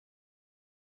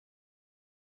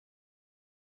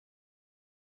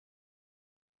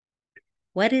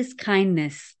What is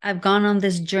kindness? I've gone on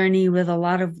this journey with a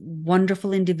lot of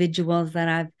wonderful individuals that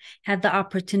I've had the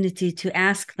opportunity to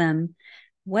ask them,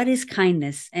 what is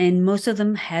kindness? And most of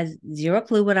them had zero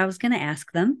clue what I was going to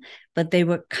ask them, but they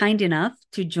were kind enough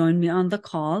to join me on the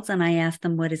calls. And I asked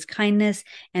them, what is kindness?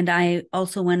 And I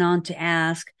also went on to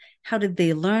ask, how did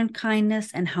they learn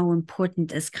kindness and how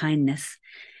important is kindness?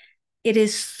 It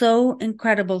is so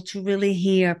incredible to really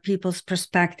hear people's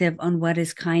perspective on what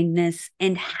is kindness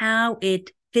and how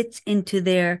it fits into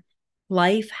their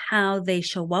life, how they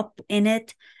show up in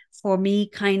it. For me,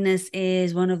 kindness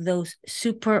is one of those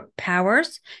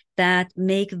superpowers that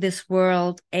make this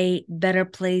world a better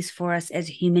place for us as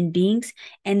human beings,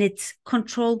 and it's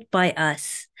controlled by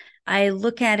us. I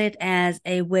look at it as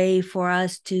a way for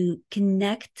us to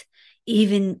connect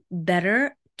even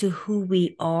better to who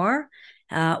we are.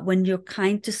 When you're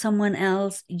kind to someone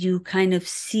else, you kind of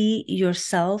see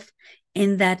yourself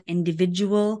in that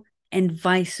individual and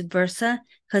vice versa.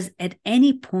 Because at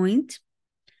any point,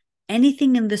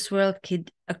 anything in this world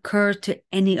could occur to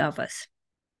any of us.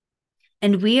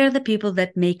 And we are the people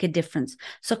that make a difference.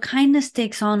 So kindness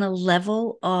takes on a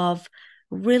level of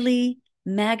really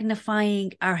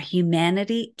magnifying our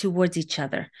humanity towards each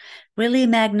other, really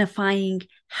magnifying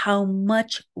how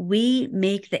much we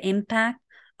make the impact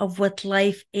of what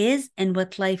life is and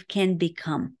what life can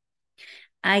become.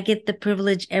 I get the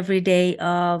privilege every day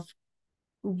of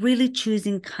really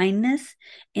choosing kindness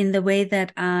in the way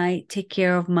that I take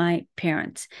care of my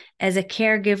parents. As a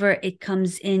caregiver, it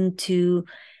comes into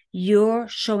you're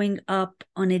showing up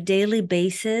on a daily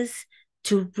basis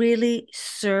to really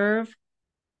serve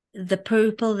the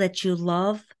people that you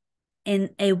love in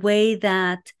a way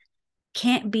that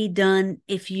can't be done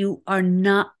if you are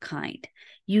not kind.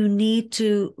 You need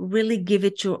to really give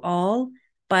it your all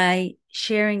by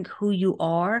sharing who you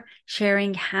are,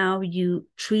 sharing how you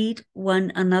treat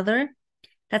one another.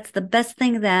 That's the best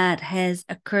thing that has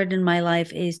occurred in my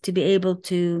life is to be able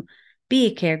to be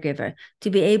a caregiver, to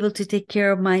be able to take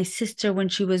care of my sister when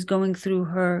she was going through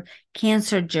her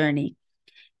cancer journey.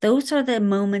 Those are the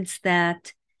moments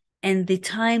that and the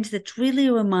times that really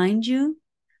remind you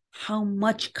how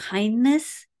much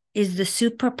kindness is the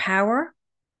superpower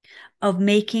of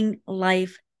making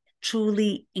life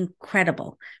truly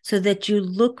incredible so that you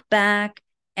look back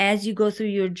as you go through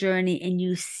your journey and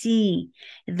you see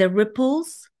the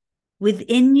ripples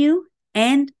within you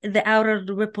and the outer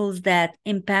ripples that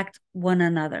impact one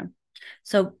another.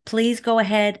 So please go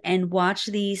ahead and watch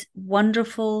these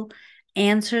wonderful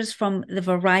answers from the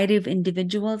variety of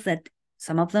individuals that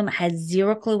some of them had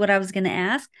zero clue what I was going to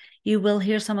ask. You will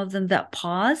hear some of them that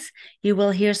pause. You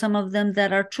will hear some of them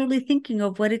that are truly thinking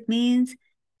of what it means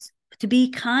to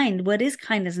be kind, what is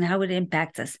kindness, and how it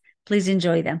impacts us. Please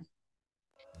enjoy them.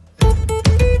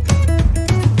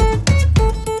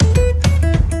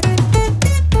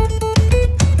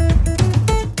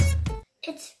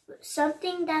 It's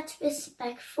something that's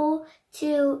respectful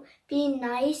to be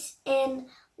nice and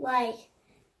like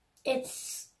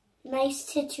it's nice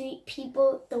to treat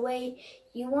people the way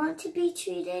you want to be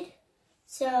treated.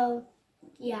 So,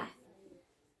 yeah.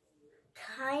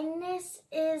 Kindness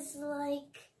is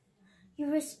like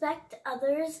you respect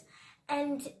others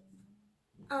and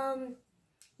um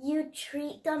you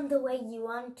treat them the way you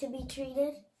want to be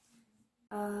treated.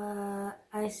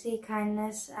 I see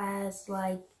kindness as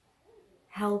like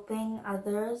helping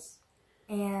others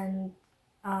and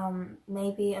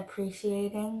maybe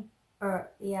appreciating or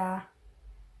yeah,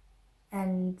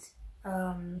 and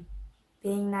um,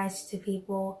 being nice to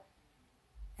people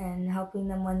and helping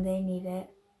them when they need it.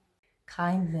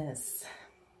 Kindness.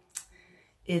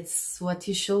 It's what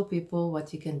you show people,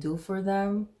 what you can do for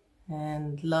them,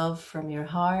 and love from your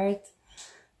heart.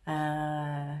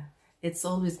 It's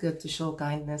always good to show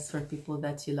kindness for people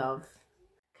that you love.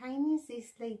 Kindness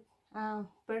is like a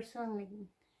person like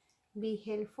be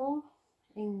helpful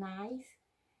and nice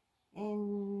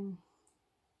and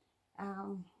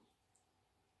um,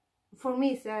 for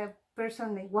me it's a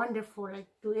person like wonderful like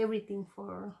do everything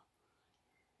for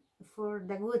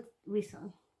the good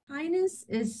reason. Kindness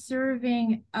is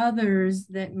serving others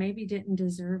that maybe didn't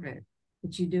deserve it,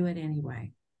 but you do it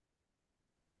anyway.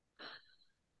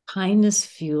 Kindness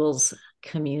fuels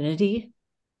community.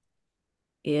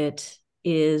 It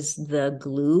is the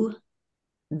glue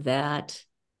that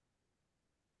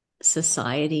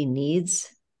society needs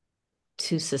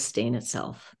to sustain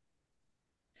itself.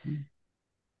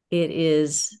 It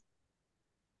is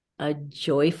a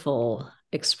joyful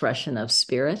expression of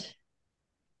spirit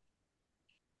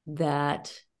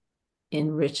that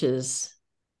enriches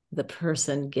the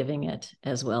person giving it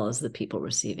as well as the people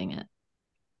receiving it.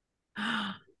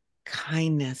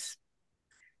 Kindness.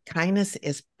 Kindness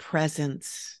is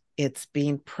presence. It's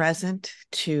being present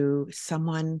to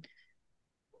someone,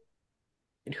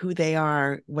 who they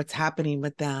are, what's happening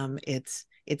with them. It's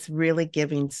really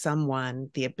giving someone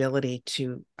the ability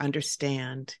to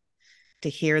understand, to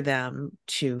hear them,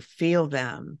 to feel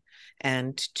them,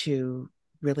 and to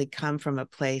really come from a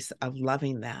place of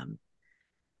loving them.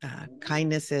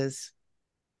 Kindness is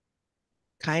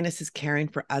caring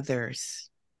for others,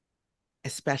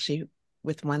 especially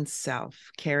with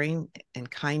oneself, caring and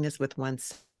kindness with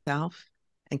oneself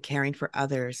and caring for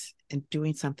others and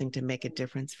doing something to make a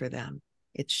difference for them.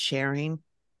 It's sharing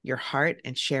your heart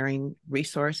and sharing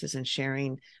resources and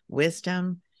sharing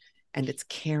wisdom, and it's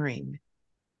caring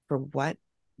for what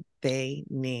they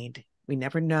need. We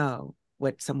never know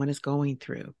what someone is going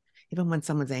through. Even when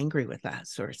someone's angry with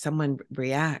us or someone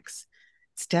reacts,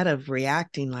 instead of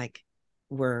reacting like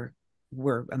we're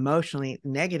emotionally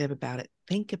negative about it,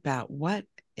 think about what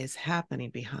is happening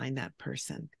behind that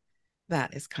person.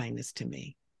 That is kindness to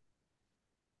me.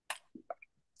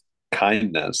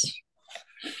 Kindness.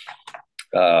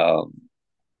 I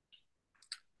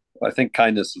think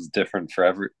kindness is different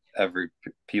for every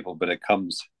people, but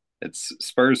it's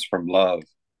spurs from love,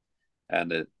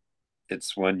 and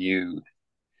it's when you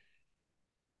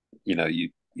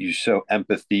show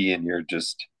empathy, and you're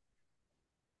just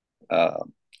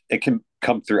it can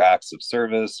come through acts of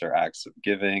service or acts of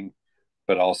giving,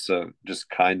 but also just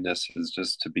kindness is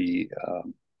just to be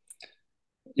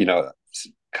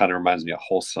kind of reminds me of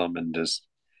wholesome and just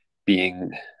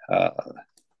being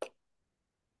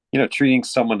treating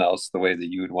someone else the way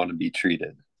that you would want to be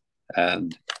treated,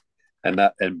 and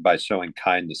by showing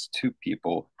kindness to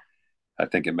people, I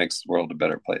think it makes the world a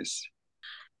better place.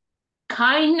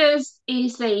 Kindness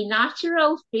is a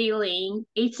natural feeling.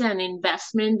 It's an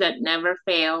investment that never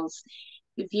fails.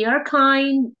 If you're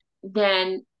kind,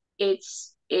 then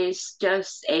it's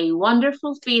just a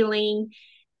wonderful feeling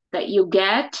that you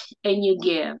get and you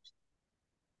give.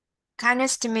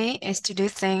 Kindness to me is to do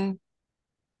things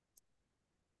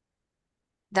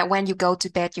that when you go to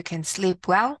bed, you can sleep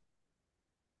well.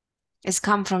 It's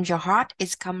come from your heart.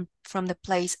 It's come from the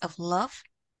place of love,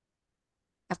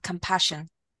 of compassion.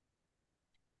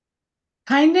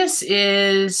 Kindness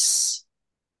is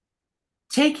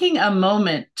taking a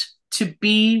moment to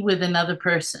be with another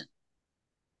person,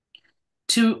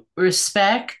 to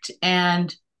respect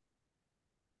and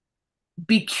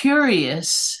be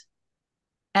curious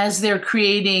as they're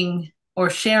creating or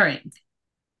sharing.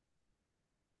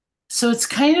 So it's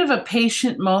kind of a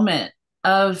patient moment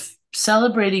of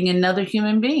celebrating another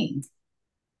human being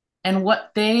and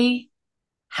what they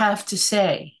have to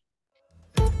say.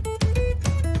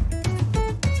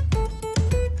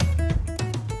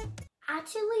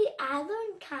 Actually, I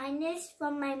learned kindness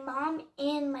from my mom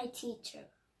and my teacher.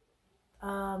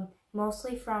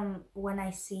 Mostly from when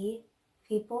I see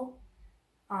people.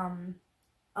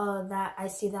 That I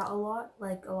see that a lot,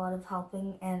 like a lot of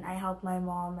helping, and I help my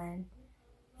mom, and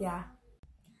yeah.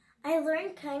 I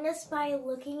learned kindness by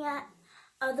looking at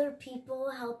other people,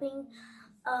 helping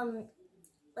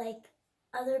like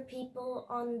other people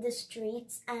on the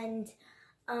streets, and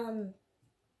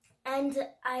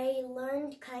I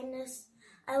learned kindness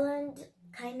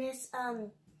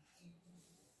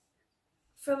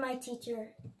from my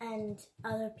teacher and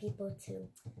other people too.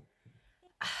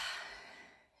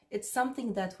 It's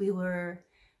something that we were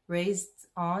raised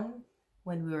on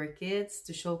when we were kids,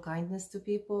 to show kindness to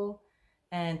people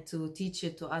and to teach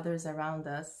it to others around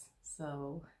us.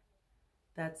 So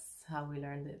that's how we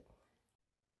learned it.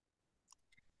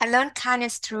 I learned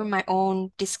kindness through my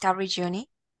own discovery journey.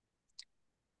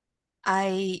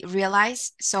 I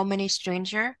realized so many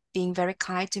strangers being very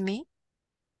kind to me,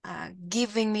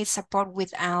 giving me support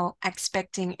without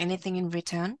expecting anything in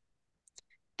return.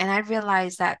 And I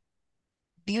realized that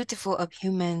beautiful of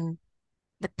human,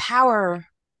 the power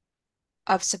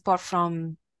of support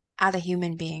from other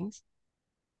human beings.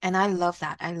 And I love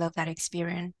that. I love that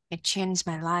experience. It changed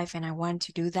my life, and I want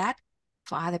to do that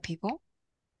for other people.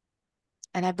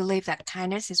 And I believe that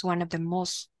kindness is one of the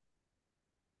most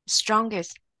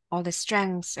strongest, or the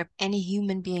strengths of any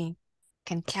human being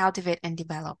can cultivate and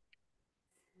develop.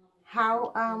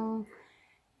 How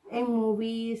in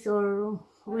movies or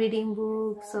reading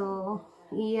books, or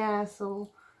yeah,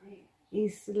 so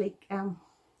it's like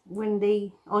when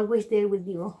they always there with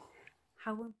you.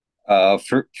 How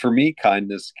for me,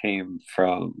 kindness came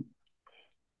from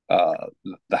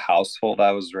the household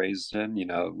I was raised in.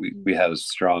 We had a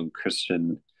strong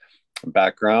Christian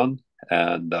background,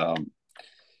 and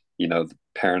the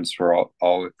parents were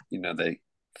all they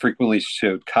frequently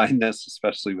showed kindness,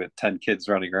 especially with 10 kids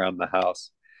running around the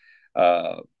house.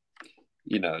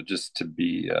 just to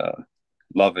be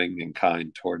loving and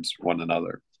kind towards one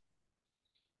another.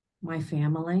 My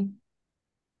family.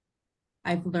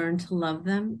 I've learned to love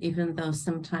them, even though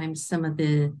sometimes some of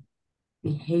the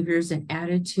behaviors and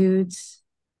attitudes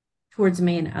towards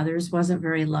me and others wasn't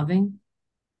very loving.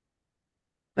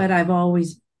 But I've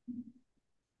always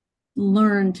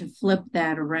learned to flip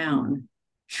that around,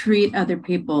 treat other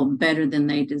people better than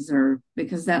they deserve,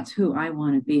 because that's who I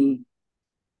want to be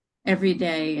every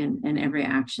day and every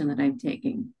action that I'm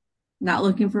taking. Not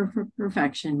looking for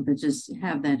perfection, but just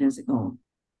have that as a goal.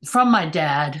 From my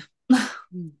dad.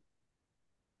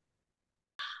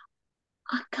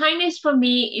 Kindness for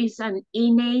me is an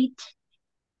innate,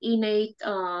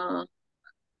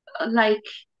 like,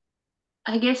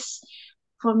 I guess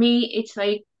for me, it's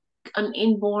like an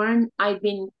inborn. I've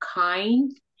been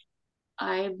kind.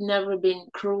 I've never been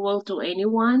cruel to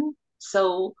anyone.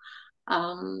 So,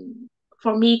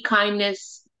 for me,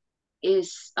 kindness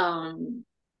is a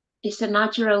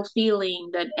natural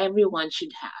feeling that everyone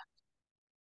should have.